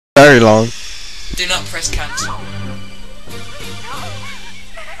very long. Do not press cancel.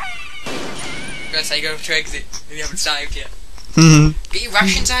 That's how you go to exit if you haven't saved yet. Get your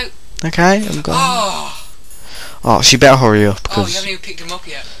rations out. Okay, I'm going. Oh, she better hurry up you because. haven't even picked them up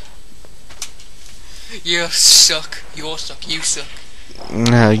yet. You suck. You're suck. You suck.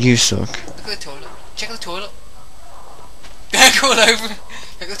 No, you suck. Look at the toilet. Check the toilet. Go all over.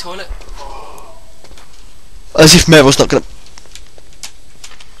 Look at the toilet. As if Meryl's not gonna.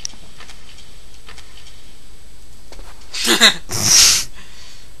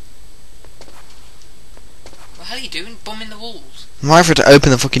 What the hell are you doing? Bumming the walls? I'm waiting for it to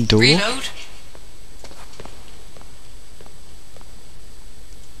open the fucking door. Reload.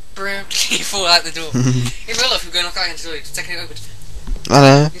 Bro, you fall out the door. In real life, we're going to knock out against the door. It's taking it open. I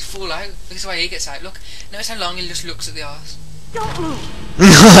know. You fall out. Look at the way he gets out. Look. Notice how long he just looks at the arse. Don't move.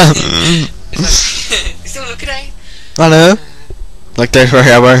 It's like, he's still looking at you. I know. Like, don't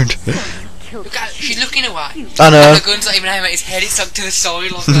worry, I won't. Look at she's looking away. I know. And the gun's not even aiming at his head. It's stuck to the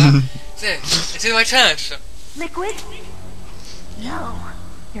side like that. See the way it turns. Liquid? No,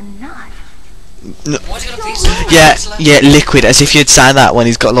 you're not. No. Why's he got these swords? Yeah, liquid, as if you'd say that when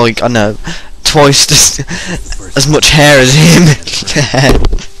he's got, like, I don't know, twice as much hair as him.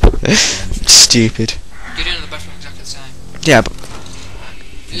 Stupid. You're doing the bathroom exactly the same. Yeah, but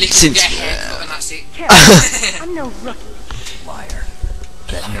Liquid, get a haircut and that's it. I'm no rookie. Liar.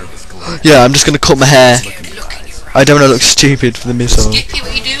 That nervous glare. yeah, I'm just gonna cut my hair. Look in your eyes. I don't want to look stupid for the missile Skippy,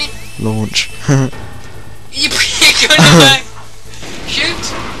 what are you doing? launch. You put your gun away. Shoot.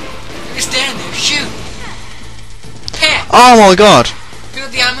 You're standing there. Shoot. Hair. Oh my god! Pick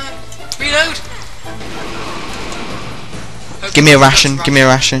up the ammo. Reload. Give me a ration, give me a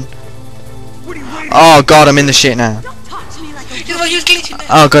ration. What are you waiting Oh god, I'm in the shit now. Don't talk to me like a You know what, you're glitching there.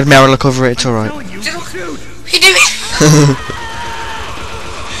 Oh god, Meryl, look over it, it's alright. for? You shoot. What are you doing?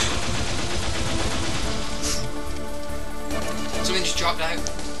 Something just dropped out.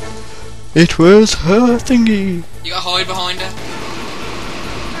 It was her thingy. You gotta hide behind her.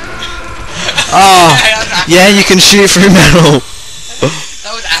 Oh, yeah, you can shoot through Meryl.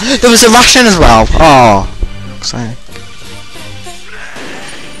 That was after. There was a ration as well. Oh, sorry.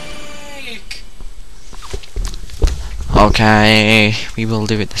 Okay, we will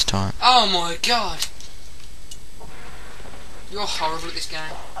do it this time. Oh my god. You're horrible at this game.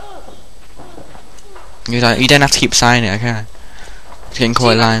 You don't have to keep saying it, okay? It's getting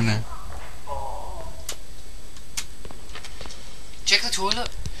quite lame now. Check the toilet.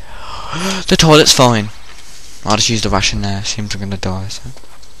 The toilet's fine. I'll just use the ration there. Seems I'm gonna die. So.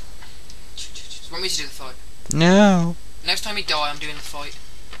 Want me to do the fight? No. Next time you die, I'm doing the fight.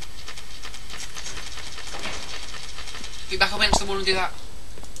 Get back up against the wall and do that.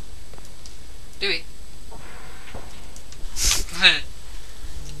 Do it.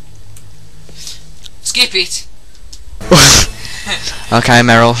 Skip it. Okay,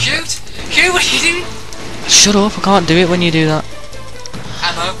 Meryl. Shoot. Shoot. What are you doing? Shut up! I can't do it when you do that.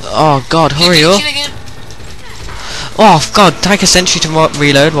 Ammo. Oh God, hurry You're up! glitching again. Oh God, take a century to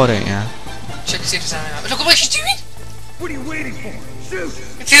reload. Why don't you? Check to see if there's ammo. Look at what she's doing. What are you waiting for? Shoot.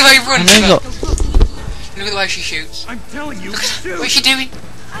 See the way you run. I know you got. Look at the way she shoots. I'm telling you, What's shoot. she doing?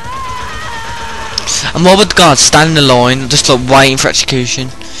 And what would God stand in the line, just like waiting for execution?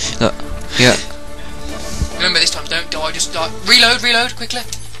 Look, yeah. Remember this time, don't die, just die. Reload, reload, quickly.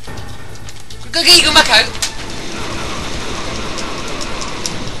 Go get your gun back out.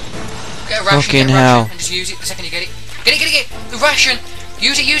 Get a ration, Fucking get a hell. ration, and just use it the second you get it. Get it, get it, get it. The ration.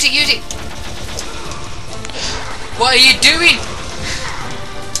 Use it, use it, use it. What are you doing?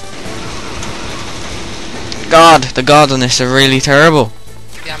 God, the guards on this are really terrible.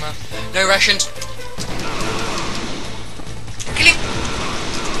 Get the ammo. No rations. Kill him.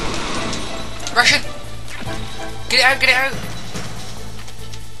 Ration. Get it out, get it out.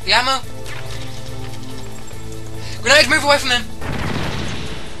 The ammo. Grenades, move away from them.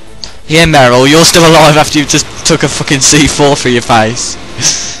 Yeah, Meryl, you're still alive after you just took a fucking C4 through your face.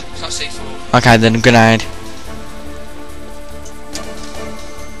 It's not C4. Okay, then grenade.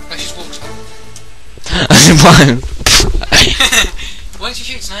 Let's just walk slow. Why don't you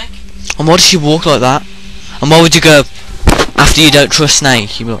shoot Snake? And why does she walk like that? And why would you go after you don't trust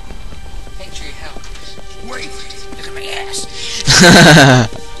Snake? You look. Picture your help. Wait. Look at my ass.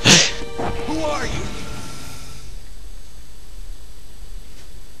 Who are you?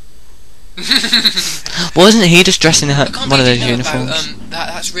 Wasn't he just dressed in I can't one of believe those you know about, uniforms?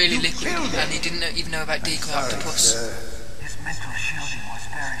 that's really liquid, and he didn't even know about decoy octopus. His mental shielding was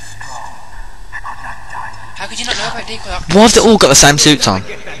very strong. I could not die. How could you not know about decoy octopus? Why have they all got the same suits on?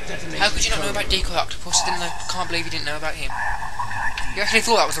 How could you not know about decoy octopus? I can't believe you didn't know about him. I have a good idea. You actually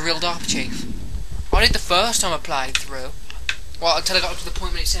thought that was a real DARPA chief? I did the first time I played through. Well, until I got up to the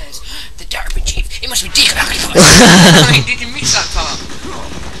point when it says, the DARPA chief, it must be Deacon Octopus. I mean, did you miss that part?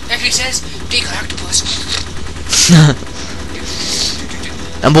 It actually says, Deacon Octopus.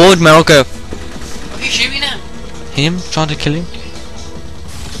 I'm bored, Malco. What are you shooting at? Him? Trying to kill him?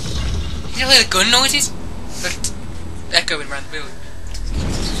 You hear the gun noises? But echoing around the building.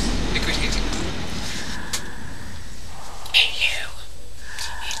 Liquid hitting. Hey you.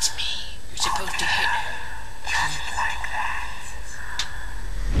 It's me. You're supposed to hit her.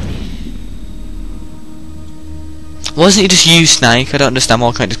 Why doesn't he just use Snake? I don't understand why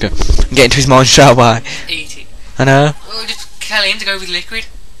I can't just go get into his mind straight away. Eat it. I know. Well, just tell him to go with liquid.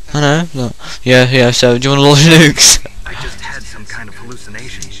 I know. No. Yeah, so do you want to launch nukes? I just had some kind of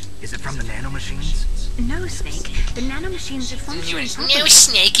hallucination. Is it from the nanomachines? No, Snake. The nanomachines are functioning properly. No,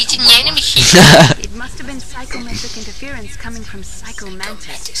 Snake, it's a nanomachine. It must have been psychometric interference coming from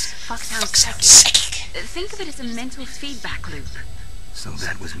Psychomantis, Foxhound's psychic. Psychic. Think of it as a mental feedback loop. So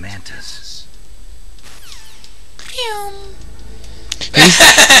that was Mantis.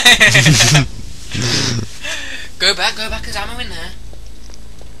 Go back, there's ammo in there.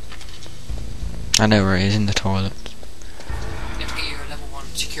 I know where he is, in the toilet. You have to get your level 1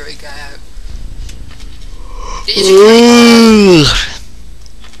 security guy out. Get your security card.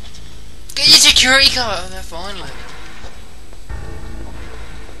 Get your security card. Oh, they're finally.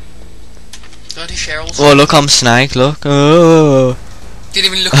 Go to Cheryl's. Oh, look, I'm Snake, look. Oh.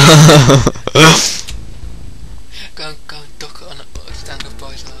 Didn't even look at Go and duck on a stand-up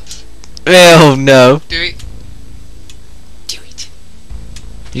boy's house. Oh, no. Do it. Do it.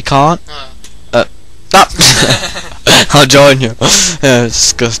 You can't? Oh. I'll join you. Yeah, it's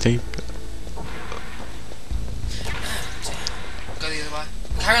disgusting. Go the other way.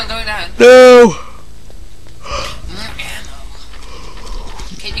 Carry on going down. No! More ammo.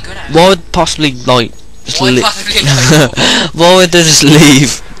 Keep your gun out. Why would possibly, like, just Why leave? possibly not? Why would they just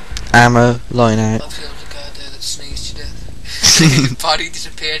leave ammo lying out? I feel like a guy there that sneezed to death. His body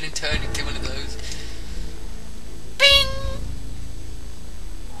disappeared and turned into one of those. Bing!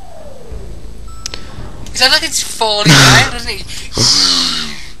 It sounds like it's falling down, doesn't it?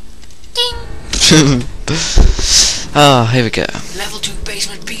 Ding! Oh, here we go. Level 2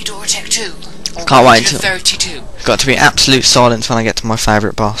 basement B door tech 2. Can't wait till- 32. Got to be absolute silence when I get to my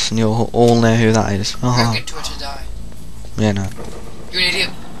favourite boss, and you'll all know who that is. Don't Oh, get to it to die. yeah, no. You're an idiot.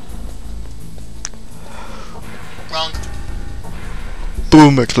 Wrong.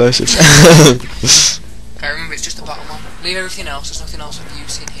 Boom, explosives. Okay, remember it's just the bottom one. Leave everything else, there's nothing else of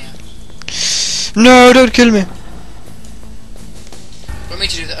use in here. No, don't kill me. Want me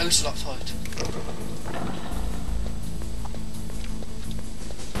to do the Ocelot fight?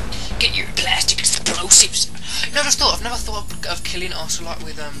 Get your plastic explosives. You know, I've never thought of killing Ocelot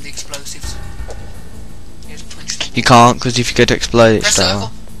with the explosives. You just punch them. You can't, because if you go to explode, it's Press straight circle.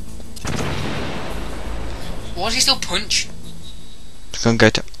 away. Why does he still punch? It's gonna go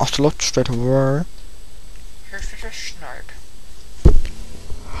to Ocelot straight away. Here's the snark.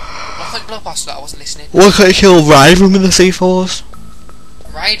 I thought blow past that, I wasn't listening. Why can't you kill Raven with the C4s?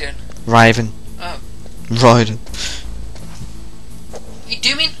 Raiden? Raven. Oh. Raiden. You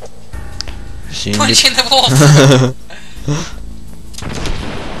doing? Assumed Punch it. in the wall!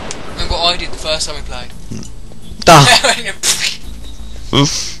 Remember what I did the first time we played? Ah.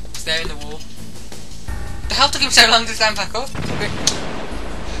 It's there in the wall. The hell took him so long to stand back up?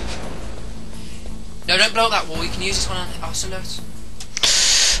 No, don't blow up that wall, you can use this one on Ocelot.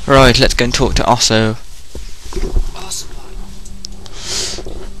 Right, let's go and talk to Osso. Ocelot.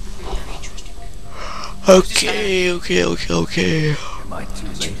 Very interesting. Okay. Am I too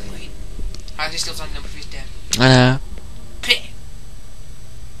late? How's he still telling them if he's dead? I know. Play.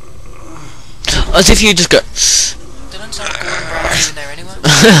 As if you just go. Doesn't sound like Gordon Brown's in there anyway.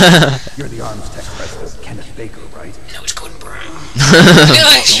 You're the arms tech president, Kenneth Baker, right? No, it's Gordon Brown. Look at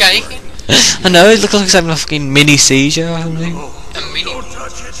that shaking. I know, it looks like he's having a fucking mini seizure or something. A mini. Look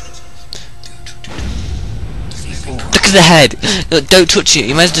at the head. Look, don't touch it.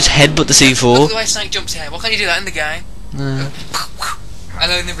 You might as well just headbutt the Look at C4. the way Snake jumps here. Why can't you do that in the game? Uh.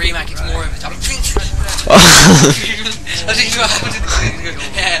 Although in the remake it's more over the top. I think what happens in the game.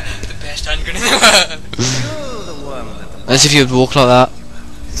 Yeah, the best handgun in the world. You're the one that As if you would walk like that.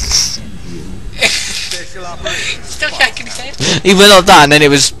 special operation. Still shaking his head. He went like that, and then it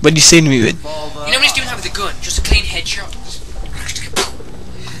was when you seen him, he went. You know when he's doing that with the gun? Just a clean headshot.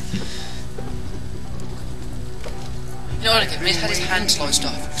 You know what I Miz had his hand sliced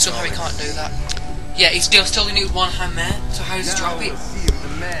off. Somehow he can't do that. Yeah, he's still doing it with one hand there. So how does he drop it? See if the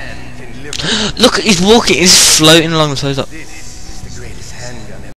man can live. Look, he's walking, he's floating along the sides. Like, This